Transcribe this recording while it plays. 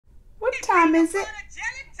time is it?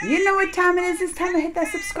 You know what time it is. It's time to hit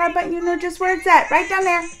that subscribe button. You know just where it's at. Right down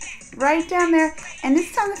there. Right down there. And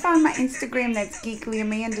it's time to find my Instagram. That's Geekly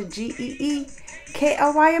Amanda. Geekly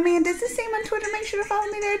Amanda. It's the same on Twitter. Make sure to follow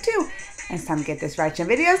me there too. And it's time to get this reaction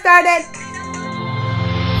video started.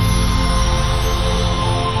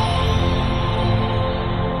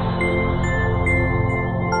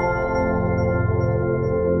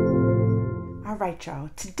 Alright, y'all.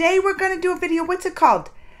 Today we're going to do a video. What's it called?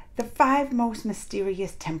 The 5 most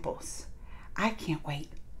mysterious temples. I can't wait.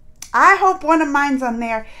 I hope one of mine's on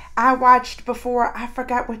there. I watched before. I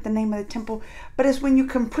forgot what the name of the temple. But it's when you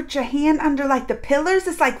can put your hand under like the pillars.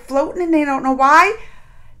 It's like floating and they don't know why.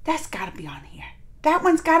 That's got to be on here. That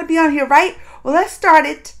one's got to be on here, right? Well, let's start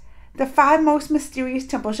it. The 5 most mysterious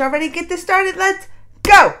temples. Y'all ready to get this started? Let's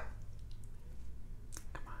go.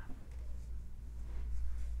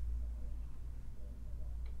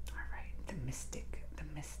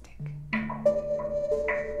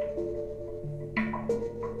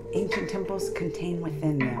 Ancient temples contain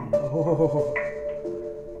within them. Oh.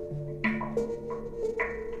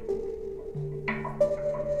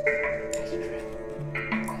 That's true.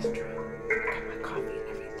 That's true. Got my coffee and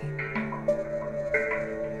everything.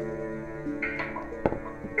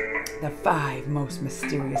 The 5 most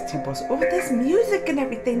mysterious temples. Oh, this music and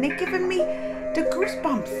everything. They're giving me the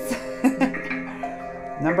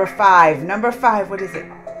goosebumps. Number 5. Number 5. What is it?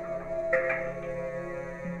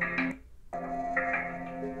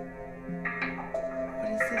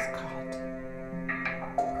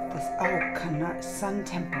 Konark Sun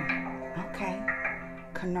Temple. Okay.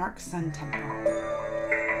 Konark Sun Temple.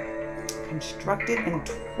 Constructed in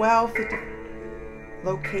 1250.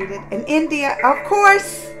 Located in India. Of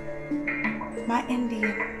course. My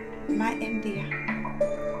India. My India.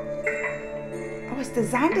 Oh, it's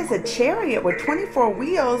designed as a chariot with 24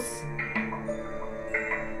 wheels.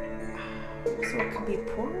 So it could be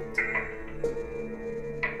pulled.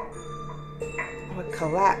 Oh, it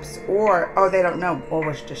collapsed. Or, oh, they don't know. Or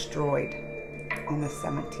was destroyed in the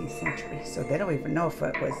 17th century, so they don't even know if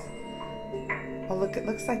it was. Oh, look, it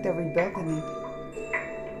looks like they're rebuilding it.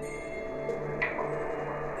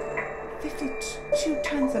 52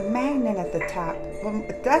 tons of magnet at the top. Well,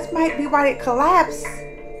 that might be why it collapsed.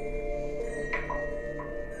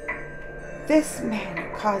 This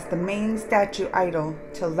man caused the main statue idol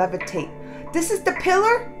to levitate. This is the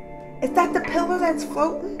pillar? Is that the pillar that's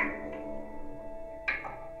floating?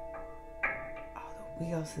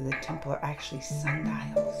 Wheels of the temple are actually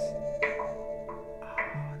sundials. Oh,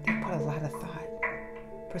 they put a lot of thought.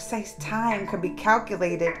 Precise time could be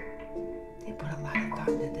calculated. They put a lot of thought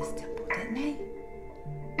into this temple, didn't they?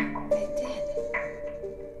 They did.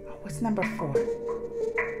 Oh, what's number 4?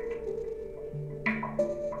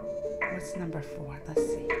 What's number 4? Let's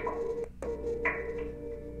see.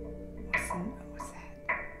 What's that?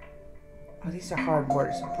 Oh, these are hard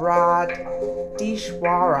words.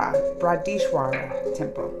 Bradishwara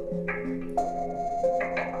Temple.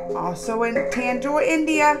 Also in Tanjore,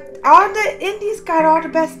 India. India's got all the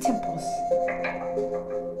best temples.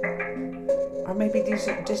 Or maybe this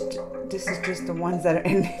is just the ones that are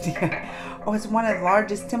in India. Oh, it's one of the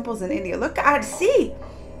largest temples in India. Look, I see.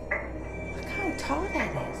 Look how tall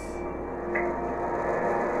that is.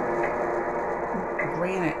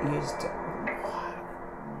 Granite used.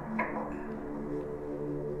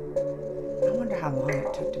 How long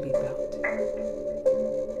it took to be built.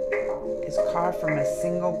 It's carved from a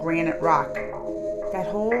single granite rock. That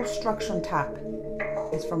whole structure on top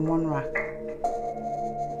is from one rock.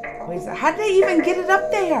 How did they even get it up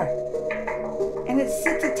there? And it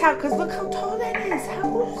sits atop, because look how tall that is. How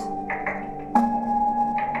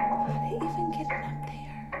did they even get it up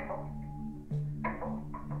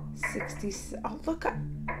there? 60, oh look,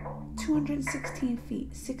 216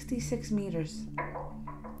 feet, 66 meters.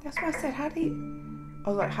 That's why I said,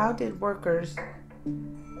 oh look, how did workers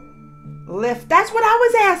lift? That's what I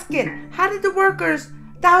was asking. How did the workers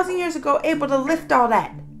 1,000 years ago able to lift all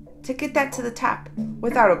that to get that to the top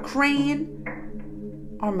without a crane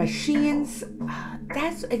or machines?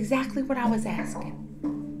 That's exactly what I was asking.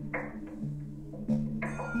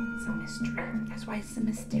 It's a mystery. That's why it's the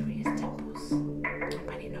mysterious temples.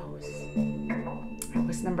 Nobody knows. All right,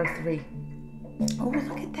 what's number 3? Oh,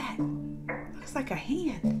 look at that. Looks like a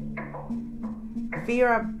hand.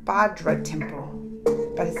 Veerabhadra Temple,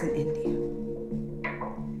 but it's in India.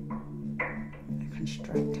 The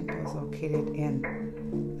construct temple is located in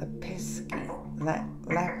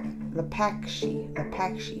Lapakshi,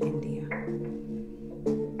 India.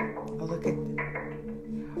 Oh, look at.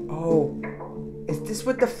 Oh, is this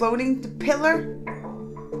with the floating pillar?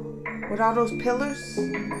 With all those pillars?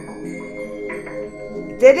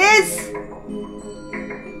 It is.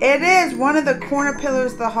 It is. One of the corner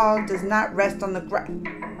pillars of the hall does not rest on the ground.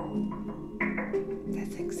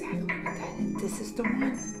 That's exactly what that is. This is the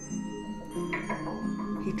one.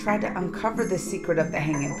 He tried to uncover the secret of the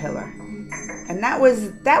hanging pillar. And that was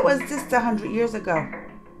just 100 years ago.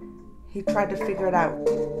 He tried to figure it out.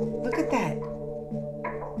 Look at that.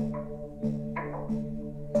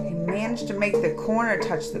 He managed to make the corner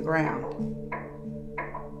touch the ground.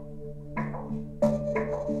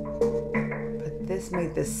 But this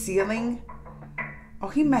made the ceiling. Oh,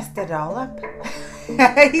 he messed it all up.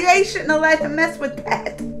 He shouldn't have let him mess with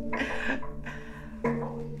that.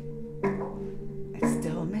 It's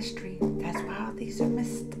still a mystery. That's why all these are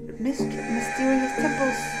mysterious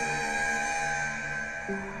temples.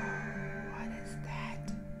 What is that?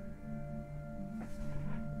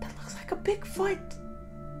 That looks like a Bigfoot.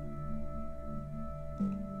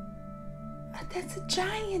 That's a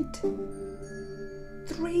giant.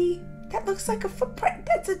 3. That looks like a footprint.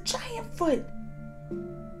 That's a giant foot.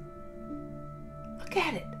 Look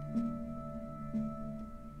at it.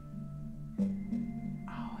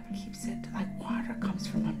 Oh, it keeps it like water comes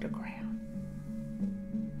from underground.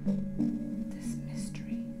 This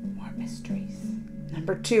mystery. More mysteries.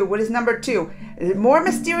 Number 2. What is number 2? Is it more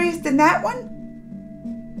mysterious than that one?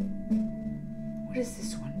 What is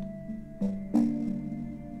this one?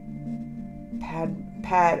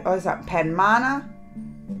 Padmana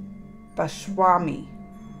Bashwami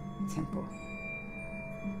Temple.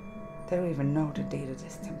 They don't even know the date of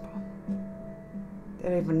this temple. They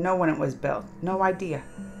don't even know when it was built. No idea.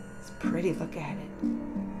 It's pretty. Look at it.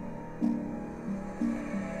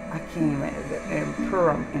 I can't even. In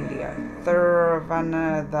Puram, India.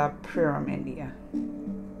 Thiruvananthapuram, India.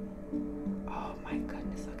 Oh my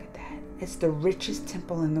goodness, look at that. It's the richest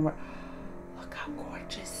temple in the world. Look how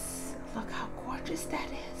gorgeous. Look how gorgeous that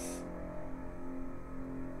is.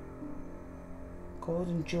 Gold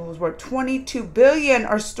and jewels worth $22 billion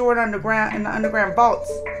are stored underground in the underground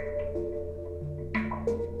vaults.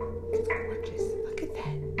 It's gorgeous. Look at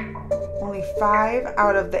that. Only 5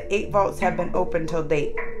 out of the 8 vaults have been opened till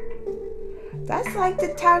date. That's like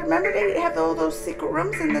the Taj. Remember they have all those secret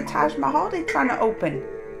rooms in the Taj Mahal they're trying to open.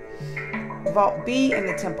 Vault B in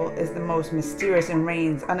the temple is the most mysterious and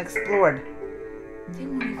remains unexplored. They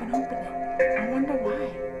won't even open it. I wonder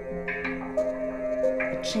why.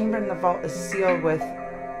 The chamber in the vault is sealed with,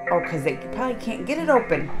 because they probably can't get it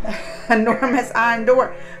open. Enormous iron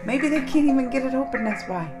door. Maybe they can't even get it open, that's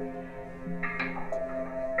why.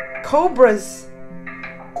 Cobras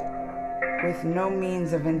with no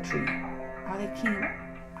means of entry. Oh, they can't.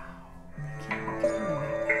 Get in there.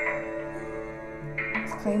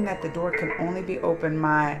 It's claimed that the door can only be opened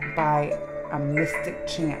by a mystic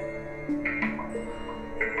chant.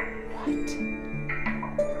 What?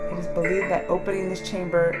 It is believed that opening this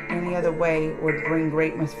chamber any other way would bring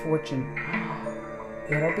great misfortune.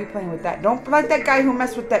 Yeah, don't be playing with that. Don't let that guy who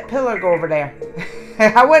messed with that pillar go over there.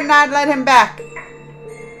 I would not let him back.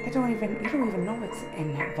 You don't even know what's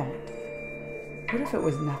in that vault. What if it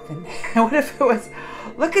was nothing? What if it was...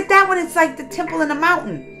 Look at that one. It's like the temple in the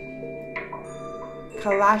mountain.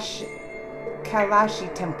 Kailashi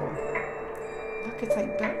Temple. Look, it's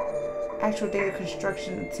like built. Actual date of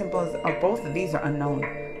construction of the temple is... Oh, both of these are unknown.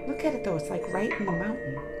 Look at it though. It's like right in the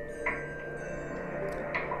mountain.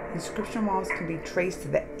 Inscription walls can be traced to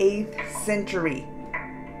the 8th century.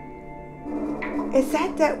 Is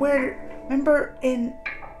that where... Remember in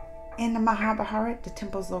the Mahabharata, the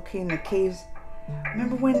temple's located in the caves?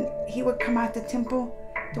 Remember when he would come out the temple?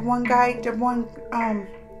 The one guy, the one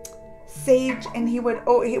sage, and he would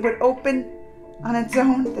open on its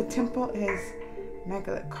own. The temple is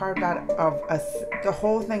megalith, carved out of the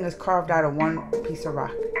whole thing is carved out of one piece of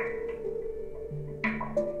rock.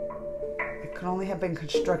 It could only have been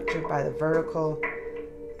constructed by the vertical.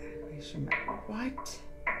 What?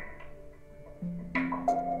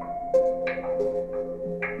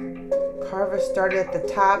 Carvers started at the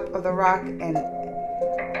top of the rock, and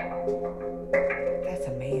that's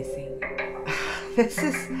amazing. This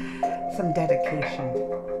is some dedication.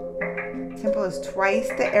 The temple is twice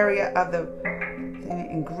the area of the thing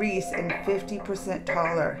in Greece and 50%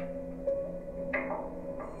 taller.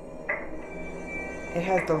 It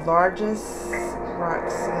has the largest rock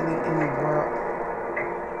ceiling in the world.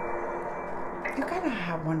 You gotta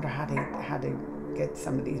wonder how they get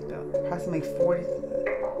some of these built. Approximately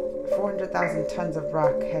 400,000 tons of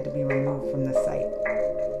rock had to be removed from the site.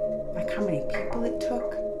 Like how many people it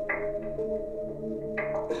took?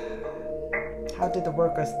 How did the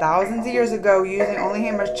workers thousands of years ago, using only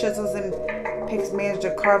hammers, chisels, and picks, manage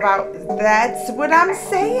to carve out? That's what I'm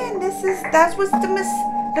saying. That's what's the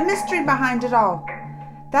mystery behind it all.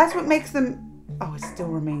 That's what makes them Oh, it still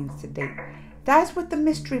remains to date. That's what the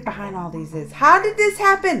mystery behind all these is. How did this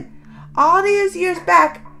happen? All these years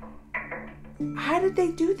back, how did they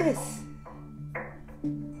do this?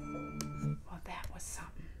 Well, that was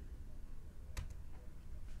something.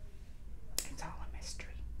 It's all a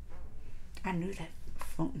mystery. I knew that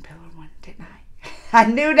floating pillar one, didn't I? I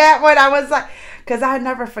knew that one. I was like, because I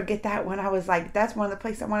never forget that one. I was like, that's one of the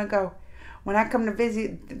places I want to go. When I come to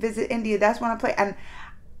visit India, that's one I play. And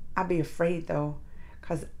I'll be afraid though,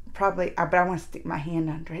 because probably, but I want to stick my hand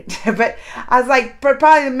under it. But I was like,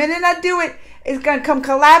 probably the minute I do it, it's going to come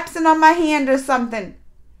collapsing on my hand or something.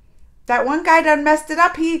 That one guy done messed it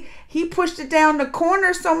up. He pushed it down the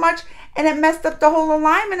corner so much, and it messed up the whole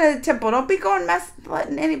alignment of the temple. Don't be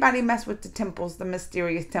letting anybody mess with the temples, the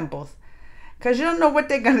mysterious temples, because you don't know what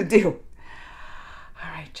they're going to do.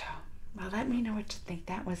 All right, y'all. Well, let me know what you think.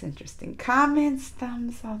 That was interesting. Comments,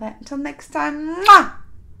 thumbs, all that. Until next time. Mwah!